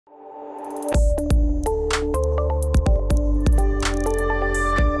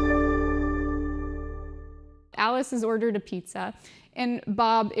Alice has ordered a pizza, and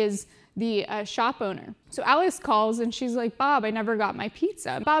Bob is the shop owner. So Alice calls and she's like, Bob, I never got my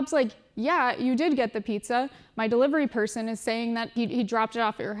pizza. Bob's like, yeah, you did get the pizza. My delivery person is saying that he dropped it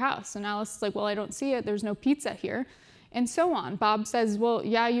off at your house. And Alice is like, well, I don't see it. There's no pizza here. And so on. Bob says, well,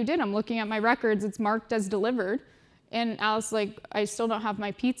 yeah, you did. I'm looking at my records. It's marked as delivered. And Alice is like, I still don't have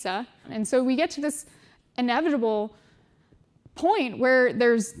my pizza. And so we get to this inevitable point where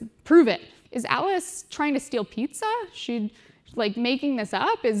there's prove it. Is Alice trying to steal pizza? She like making this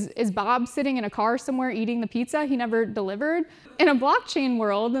up? Is Bob sitting in a car somewhere eating the pizza he never delivered? In a blockchain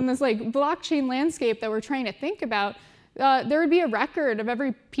world, in this like blockchain landscape that we're trying to think about, there would be a record of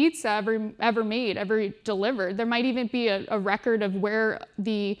every pizza ever made, every delivered. There might even be a record of where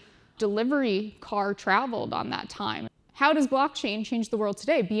the delivery car traveled on that time. How does blockchain change the world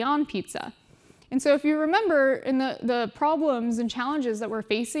today beyond pizza? And so if you remember in the problems and challenges that we're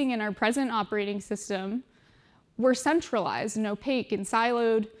facing in our present operating system, we're centralized and opaque and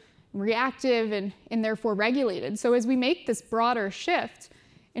siloed, and reactive and therefore regulated. So as we make this broader shift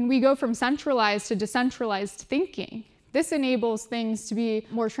and we go from centralized to decentralized thinking, this enables things to be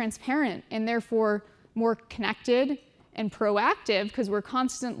more transparent and therefore more connected and proactive because we're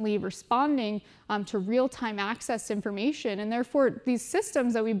constantly responding to real-time access to information, and therefore these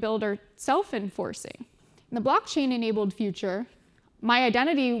systems that we build are self-enforcing. In the blockchain-enabled future, my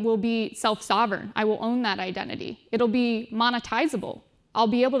identity will be self-sovereign. I will own that identity. It'll be monetizable. I'll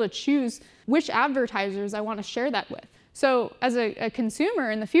be able to choose which advertisers I want to share that with. So as a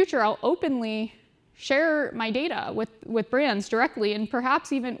consumer in the future, I'll openly share my data with brands directly and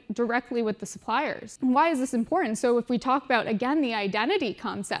perhaps even directly with the suppliers. And why is this important? So if we talk about, again, the identity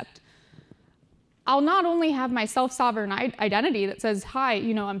concept, I'll not only have my self-sovereign identity that says, hi,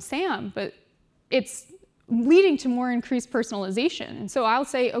 I'm Sam, but it's leading to more increased personalization. And so I'll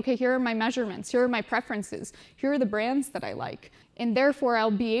say, okay, here are my measurements, here are my preferences, here are the brands that I like. And therefore,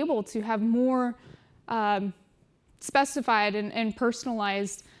 I'll be able to have more specified and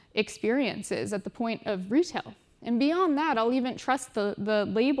personalized experiences at the point of retail. And beyond that, I'll even trust the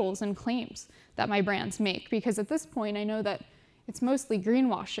labels and claims that my brands make, because at this point, I know that it's mostly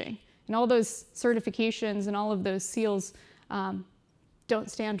greenwashing. And all those certifications and all of those seals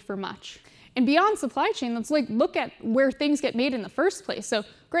don't stand for much. And beyond supply chain, let's look at where things get made in the first place. So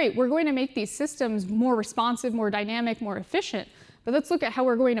great, we're going to make these systems more responsive, more dynamic, more efficient, but let's look at how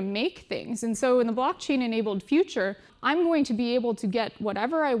we're going to make things. And so in the blockchain-enabled future, I'm going to be able to get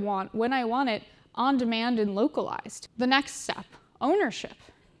whatever I want, when I want it, on demand and localized. The next step, ownership.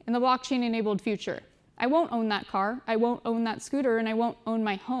 In the blockchain-enabled future, I won't own that car, I won't own that scooter, and I won't own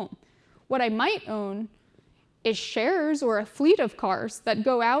my home. What I might own is shares or a fleet of cars that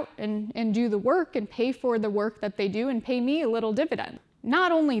go out and do the work and pay for the work that they do and pay me a little dividend.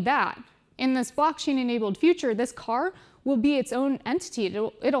 Not only that, in this blockchain-enabled future, this car will be its own entity.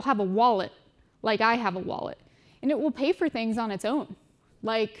 It'll have a wallet, like I have a wallet, and it will pay for things on its own.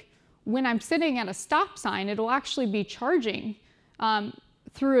 Like when I'm sitting at a stop sign, it'll actually be charging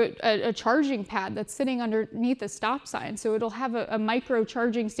through a charging pad that's sitting underneath a stop sign. So it'll have a micro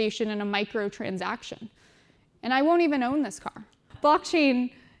charging station and a micro transaction. And I won't even own this car.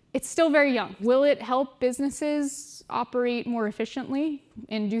 Blockchain, it's still very young. Will it help businesses operate more efficiently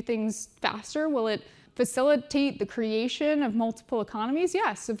and do things faster? Will it facilitate the creation of multiple economies?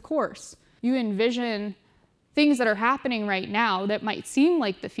 Yes, of course. You envision things that are happening right now that might seem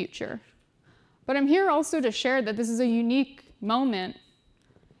like the future. But I'm here also to share that this is a unique moment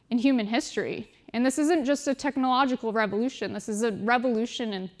in human history. And this isn't just a technological revolution. This is a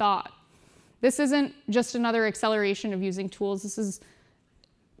revolution in thought. This isn't just another acceleration of using tools. This is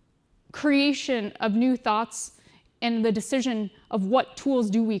creation of new thoughts and the decision of what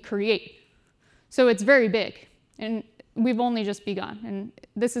tools do we create. So it's very big, and we've only just begun. And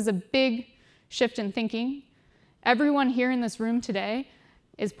this is a big shift in thinking. Everyone here in this room today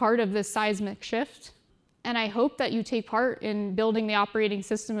is part of this seismic shift, and I hope that you take part in building the operating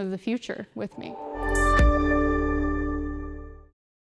system of the future with me.